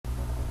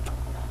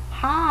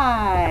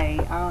Hi.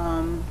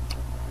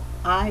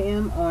 I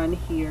am on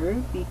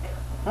here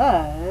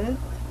because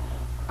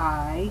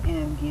I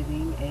am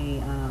giving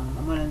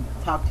I'm going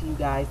to talk to you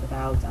guys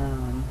about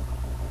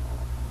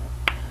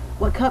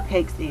what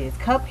cupcakes is.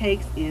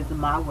 Cupcakes is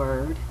my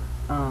word.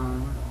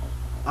 Um,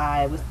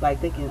 I was like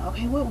thinking,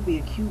 okay, what would be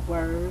a cute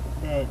word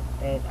that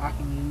I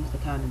can use to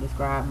kind of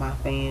describe my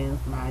fans,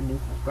 my new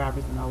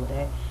subscribers, and all of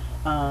that.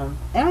 And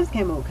I just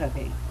came up with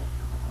cupcakes.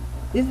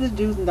 This is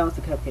do's and don'ts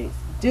of cupcakes.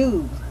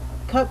 Do's.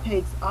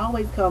 Cupcakes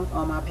always comes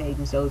on my page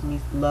and shows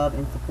me love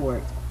and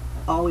support.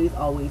 Always,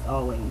 always,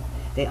 always.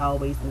 They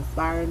always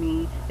inspire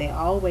me. They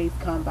always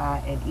come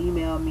by and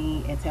email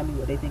me and tell me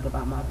what they think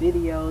about my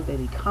videos. They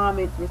leave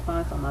comments,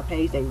 response on my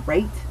page. They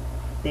rate.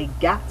 They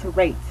got to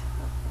rate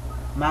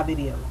my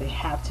videos. They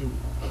have to.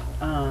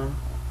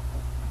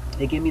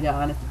 They give me their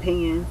honest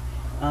opinions.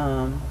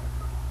 Um,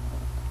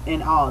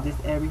 and all,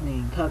 just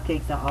everything.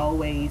 Cupcakes are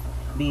always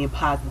being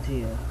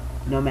positive,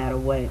 no matter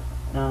what.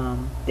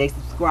 They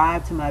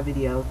subscribe to my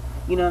videos.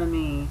 You know what I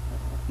mean?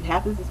 You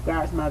have to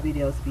subscribe to my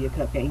videos to be a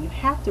cupcake. And you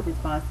have to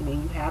respond to me.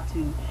 You have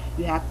to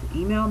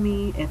email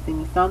me and send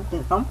me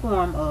something, some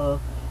form of,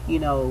 you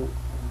know,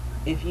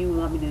 if you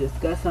want me to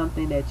discuss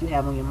something that you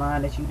have on your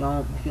mind that you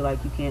feel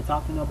like you can't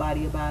talk to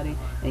nobody about it,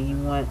 and you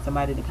want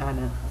somebody to kind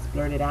of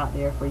splurt it out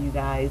there for you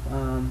guys.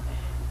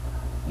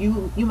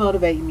 You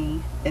motivate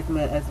me as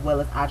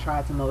well as I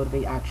try to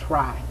motivate. I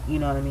try, you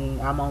know what I mean.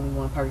 I'm only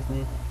one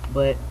person,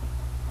 but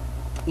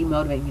you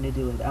motivate me to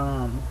do it.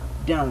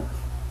 Don't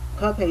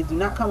cupcakes do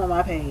not come on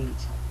my page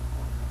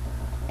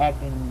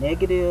acting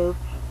negative,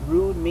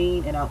 rude,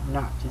 mean, and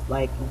obnoxious.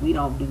 Like, we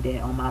don't do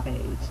that on my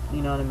page.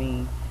 You know what I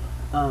mean?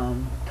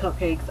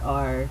 Cupcakes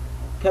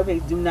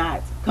do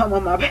not come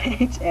on my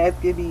page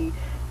asking me,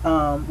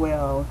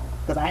 well,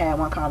 because I had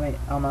one comment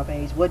on my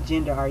page, what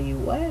gender are you?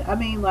 What? I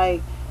mean,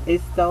 like,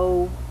 it's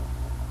so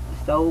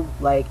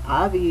like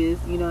obvious,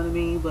 you know what I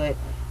mean? But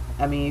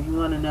I mean, if you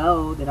want to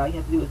know, then all you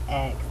have to do is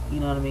ask, you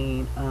know what I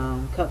mean?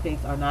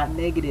 Cupcakes are not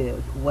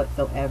negative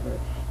whatsoever.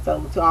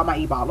 So to all my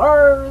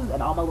e-ballers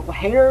and all my little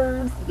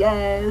haters,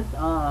 yes,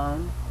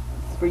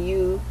 for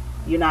you,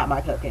 you're not my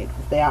cupcakes.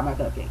 Stay out my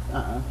cupcakes.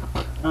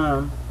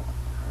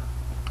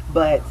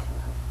 But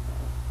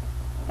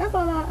that's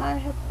all I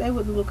have to say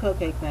with the little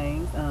cupcake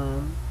things.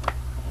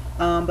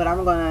 But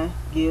I'm gonna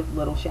give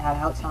little shout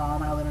out to all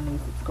my little new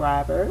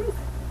subscribers.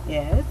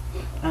 Yes.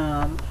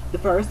 The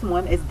first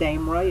one is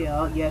Dame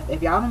Royale. Yes,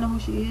 if y'all don't know who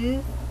she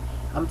is,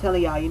 I'm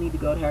telling y'all, you need to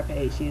go to her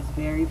page. She is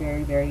very,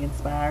 very, very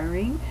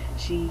inspiring.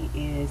 She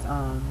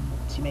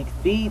makes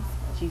beats.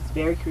 She's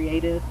very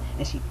creative,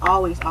 and she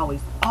always,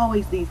 always,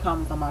 always leaves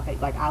comments on my page.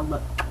 Like, I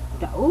love.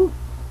 Oh,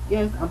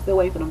 yes, I'm still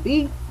waiting for them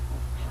beats.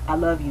 I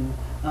love you.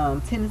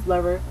 Tennis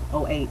Lover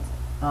 08.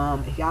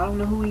 If y'all don't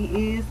know who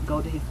he is, go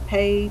to his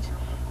page.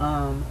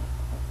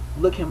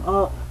 Look him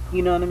up.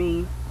 You know what I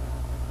mean?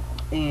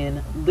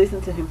 And listen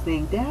to him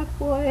sing. That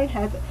boy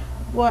has.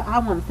 Boy, I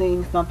want to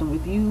sing something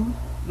with you.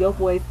 Your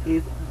voice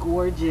is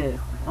gorgeous.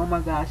 Oh my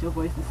gosh, your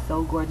voice is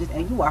so gorgeous,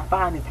 and you are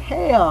fine as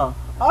hell.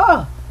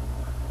 Oh,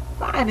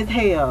 fine as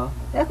hell.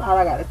 That's all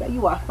I gotta say.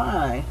 You are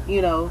fine.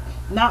 You know,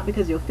 not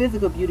because of your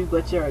physical beauty,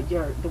 but your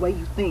the way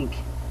you think.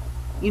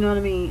 You know what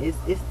I mean?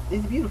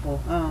 It's beautiful.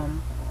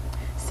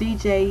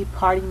 CJ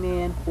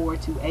Partyman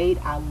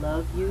 428. I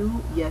love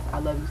you. Yes, I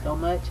love you so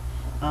much.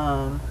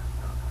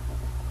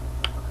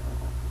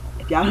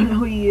 If y'all don't know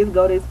who he is,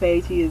 go to his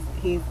page. He's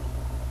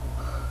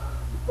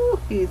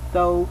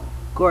so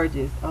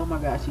gorgeous. Oh my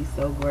gosh, he's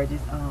so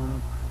gorgeous.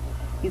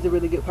 He's a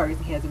really good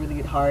person. He has a really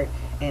good heart,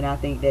 and I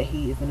think that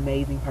he is an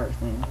amazing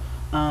person.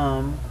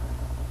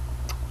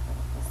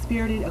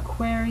 Spirited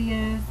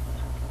Aquarius.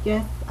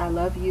 Yes, I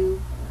love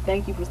you.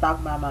 Thank you for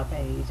stopping by my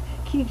page.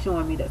 Keep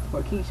showing me that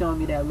support. Keep showing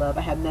me that love.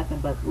 I have nothing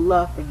but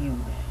love for you.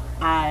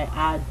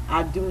 I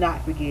do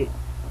not forget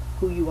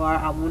who you are.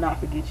 I will not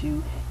forget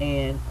you,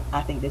 and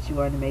I think that you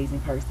are an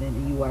amazing person,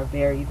 and you are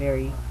very,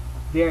 very,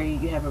 very.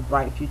 You have a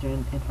bright future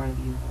in front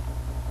of you.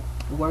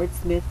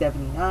 Wordsmith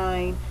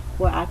 79.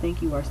 Well, I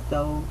think you are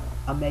so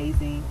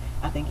amazing.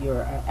 I think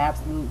you're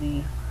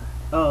absolutely.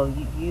 Oh,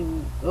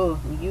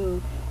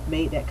 you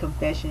made that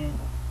confession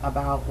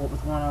about what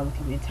was going on with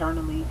you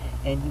internally,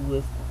 and you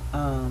was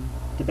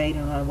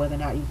debating on whether or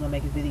not you was gonna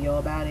make a video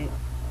about it.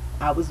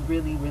 I was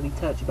really, really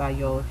touched by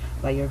your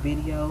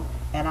video,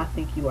 and I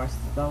think you are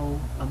so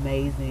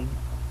amazing,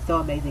 so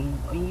amazing.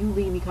 And you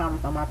leave me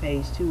comments on my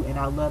page too, and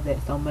I love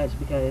that so much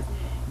because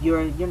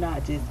you're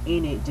not just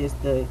in it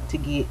just to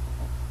get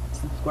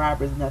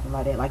subscribers, nothing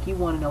like that. Like, you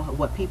want to know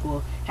what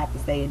people have to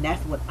say, and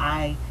that's what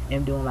I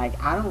am doing.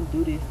 Like, I don't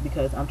do this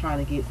because I'm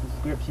trying to get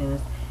subscriptions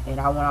and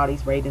I want all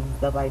these ratings and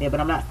stuff like that. But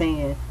I'm not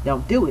saying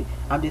don't do it.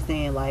 I'm just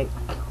saying, like,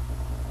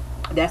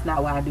 that's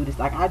not why I do this.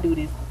 Like, I do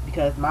this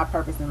because my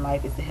purpose in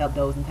life is to help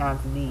those in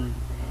times of need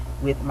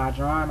with my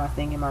drawing, my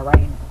singing, my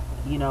writing,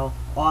 you know,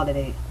 all of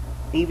that.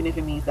 Even if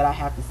it means that I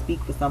have to speak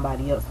for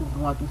somebody else who's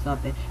going through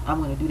something, I'm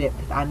going to do that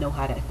because I know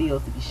how that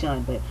feels to be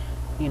shunned. But,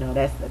 you know,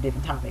 that's a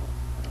different topic.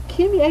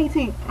 Kimmy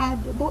 18,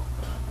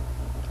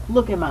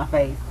 look in my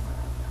face.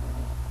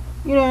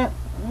 You know,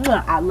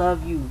 I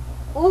love you.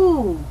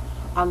 Ooh,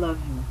 I love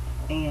you.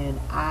 And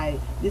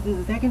this is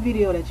the second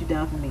video that you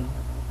done for me.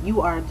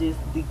 You are just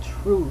the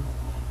truth.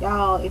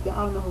 Y'all, if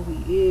y'all don't know who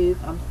he is,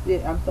 I'm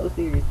so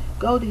serious.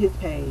 Go to his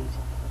page.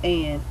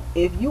 And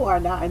if you are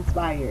not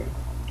inspired,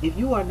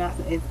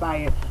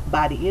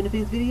 by the end of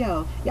his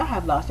video, y'all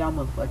have lost y'all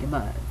motherfucking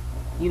minds.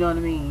 You know what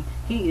I mean?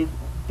 He is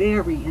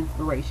very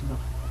inspirational.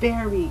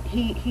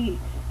 He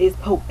is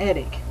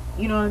poetic.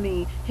 You know what I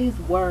mean? His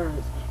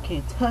words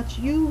can touch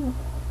you.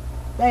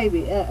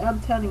 Baby, I'm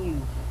telling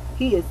you,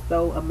 he is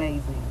so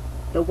amazing.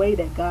 The way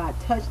that God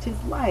touched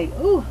his light.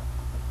 Ooh,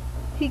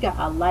 he got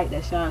a light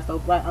that shines so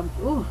bright. I'm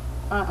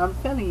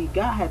telling you,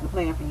 God has a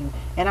plan for you.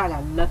 And I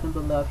got nothing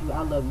but love for you.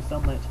 I love you so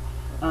much.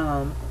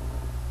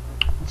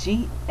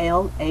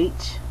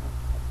 GLH,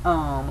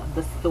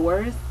 the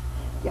source.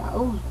 Yeah,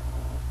 ooh.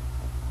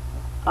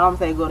 I'm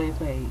saying go to his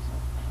page.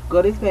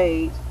 Go to his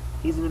page.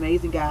 He's an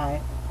amazing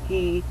guy.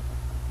 He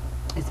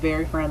is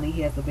very friendly.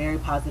 He has a very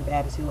positive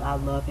attitude. I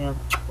love him.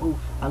 Oh,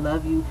 I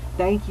love you.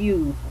 Thank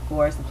you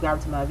for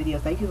subscribing to my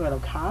videos. Thank you for the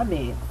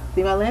comments.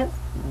 See my lips?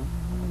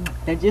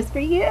 They're just for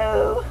you.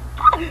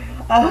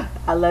 I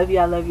love you.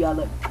 I love you.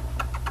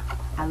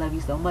 I love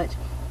you so much.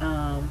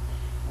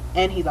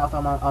 And he's also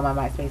on my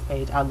MySpace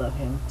page. I love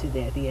him to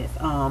death. Yes.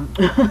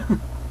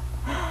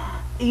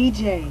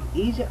 EJ,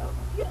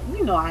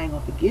 you know I ain't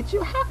gonna forget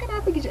you. How can I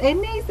forget you?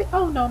 And Nancy,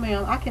 oh no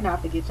ma'am, I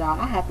cannot forget y'all.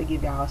 I have to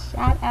give y'all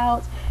shout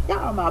outs. Y'all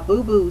are my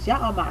boo-boos.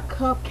 Y'all are my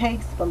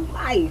cupcakes for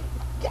life.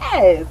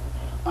 Yes.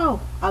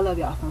 Oh, I love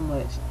y'all so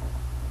much.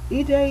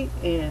 EJ,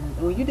 and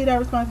when you did that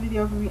response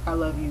video for me, I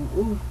love you.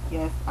 Ooh,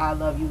 yes, I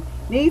love you.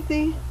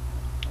 Nancy,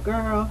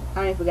 girl,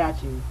 I ain't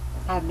forgot you.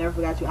 I have never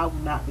forgot you. I will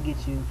not forget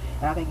you.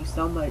 And I thank you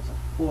so much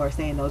for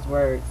saying those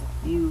words.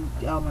 You,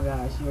 oh my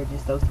gosh, you are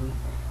just so sweet.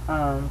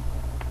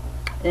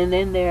 And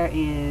then there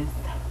is,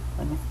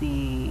 let me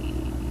see.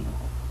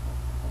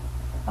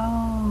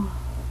 Oh,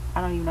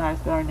 I don't even know how to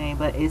spell her name,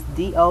 but it's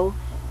DOLDROMOFTH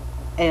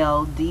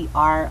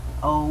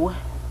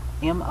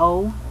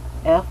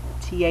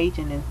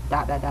and then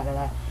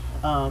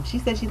dot. She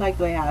said she liked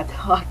the way I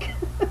talk.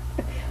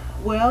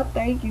 Well,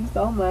 thank you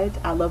so much.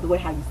 I love the way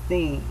how you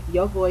sing.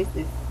 Your voice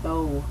is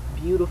so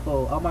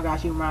beautiful. Oh my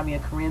gosh, you remind me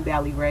of Corinne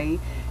Bailey Ray,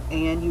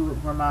 and you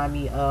remind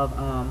me of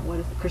what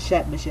is it?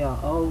 Chrisette Michelle.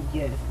 Oh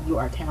yes, you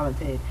are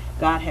talented.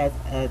 God has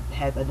a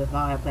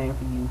divine plan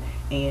for you,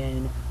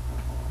 and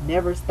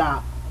never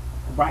stop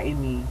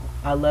writing me.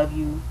 I love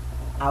you.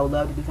 I would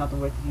love to do something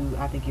with you.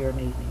 I think you're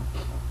amazing.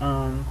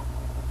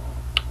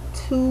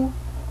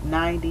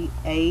 290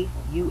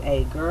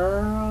 AUA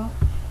girl.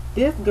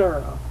 This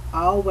girl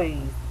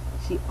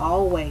she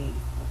always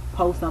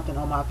posts something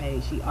on my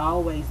page. She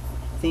always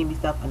send me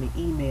stuff on the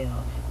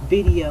email,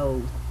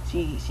 videos.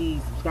 She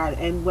subscribed,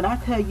 and when I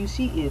tell you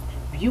she is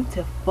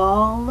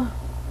beautiful,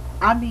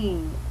 I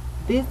mean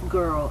this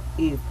girl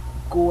is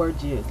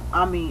gorgeous.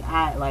 I mean,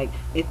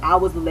 if I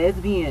was a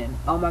lesbian,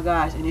 oh my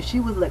gosh, and if she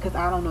was like, because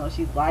I don't know if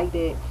she's like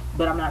that,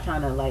 but I'm not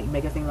trying to like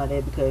make her seem like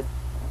that because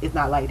it's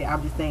not like that.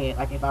 I'm just saying,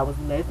 like, if I was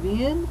a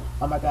lesbian,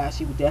 oh my gosh,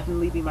 she would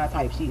definitely be my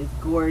type. She is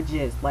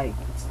gorgeous. Like,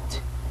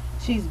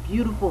 she's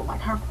beautiful.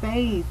 Like, her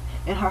face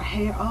and her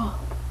hair.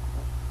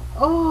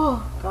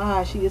 Oh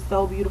gosh, she is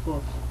so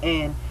beautiful.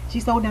 And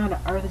she's so down to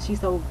earth, and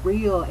she's so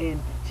real.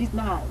 And she's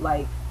not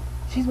like,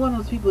 she's one of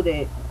those people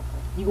that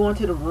you go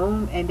into the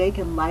room and they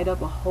can light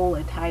up a whole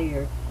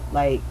entire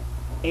like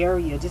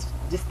area just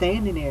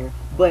standing there.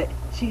 But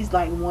she's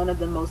like one of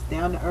the most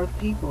down to earth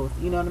people,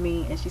 you know what I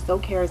mean? And she's so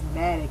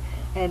charismatic,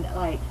 and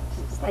like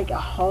she's like a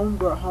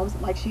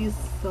homegirl, like she is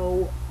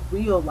so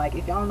real. Like,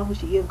 if y'all don't know who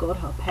she is, go to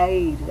her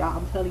page.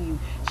 I'm telling you,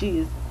 she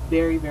is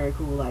very, very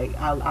cool. Like,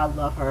 I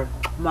love her.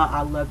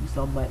 I love you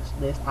so much,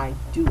 Liz. I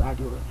do it.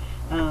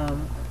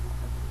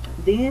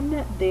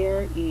 Then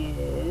there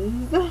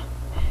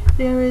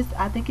is,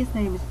 I think his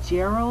name is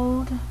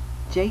Gerald,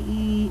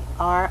 Jeriel,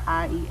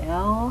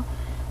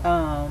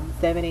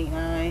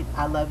 789.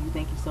 I love you.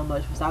 Thank you so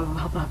much for talking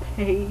about my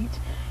page.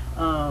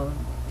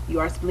 You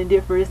are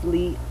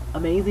splendiferously,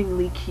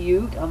 amazingly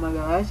cute. Oh my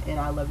gosh, and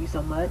I love you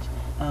so much.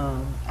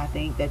 I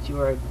think that you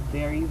are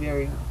very,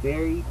 very,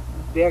 very,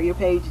 very, your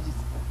page just,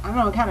 I don't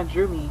know, it kind of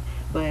drew me,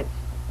 but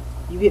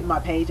you hit my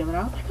page and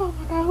I was like, oh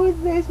my god, who is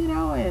this, you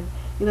know? And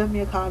you left me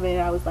a comment,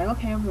 and I was like,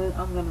 okay, I'm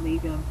gonna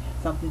leave him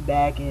something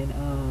back. And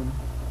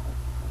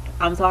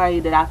I'm sorry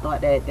that I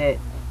thought that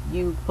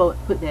you put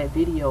that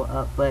video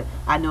up, but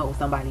I know it was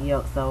somebody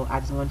else, so I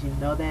just wanted you to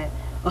know that.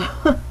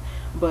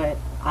 But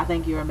I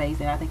think you're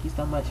amazing. I thank you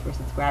so much for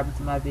subscribing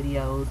to my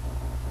videos.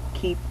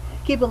 Keep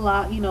a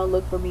lot, you know,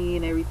 look for me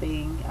and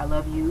everything. I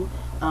love you.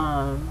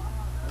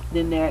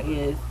 Then there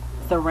is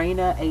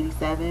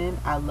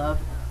Serena87.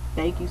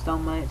 Thank you so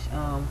much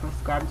for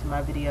subscribing to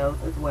my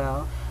videos as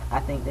well. I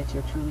think that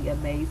you're truly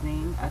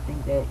amazing. I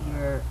think that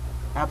you're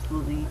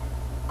absolutely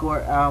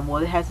gorgeous. Well,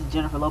 it has a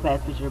Jennifer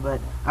Lopez picture, but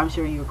I'm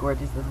sure you're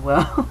gorgeous as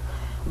well.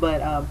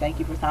 But thank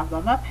you for stopping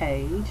on my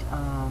page.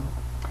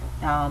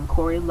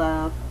 Corey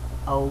Love.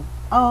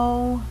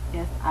 Oh,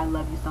 yes, I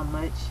love you so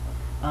much.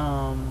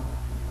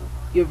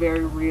 You're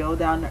very real,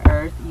 down to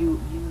earth.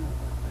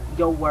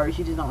 Your words,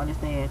 you just don't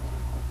understand.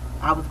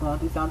 I was going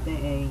through something,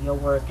 and your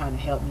words kind of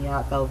helped me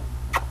out. So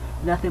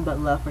nothing but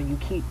love for you.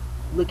 Keep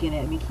looking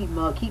at me. Keep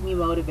me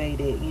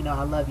motivated. You know,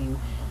 I love you.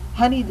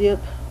 Honey Dip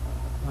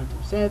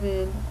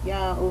 127.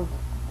 Yeah. Ooh.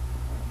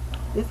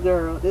 This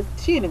girl,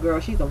 she ain't a girl.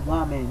 She's a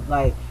woman.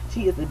 Like,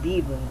 she is a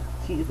diva.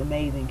 She is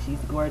amazing. She's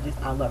gorgeous.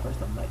 I love her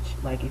so much.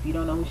 Like, if you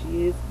don't know who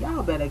she is,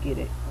 y'all better get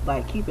it.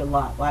 Like, keep it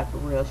locked. Like, for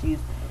real. She's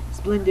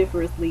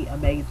splendiferously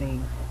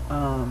amazing.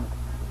 Um,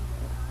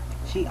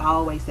 she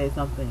always says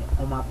something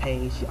on my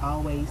page.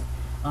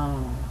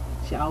 Um,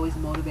 she always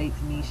motivates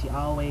me. She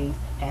always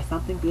has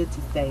something good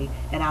to say.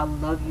 And I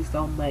love you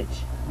so much.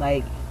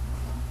 Like,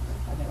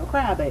 I'm not gonna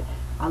cry, but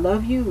I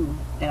love you.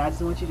 And I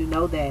just want you to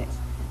know that.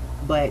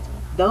 But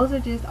those are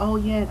just, oh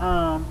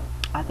yeah,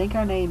 I think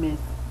her name is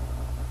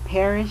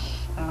Parish,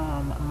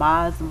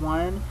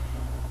 Maz1.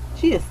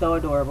 She is so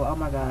adorable. Oh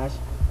my gosh.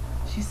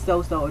 She's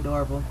so, so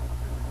adorable.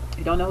 If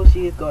you don't know who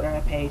she is, go to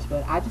her page.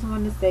 But I just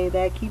wanted to say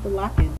that, keep it locking.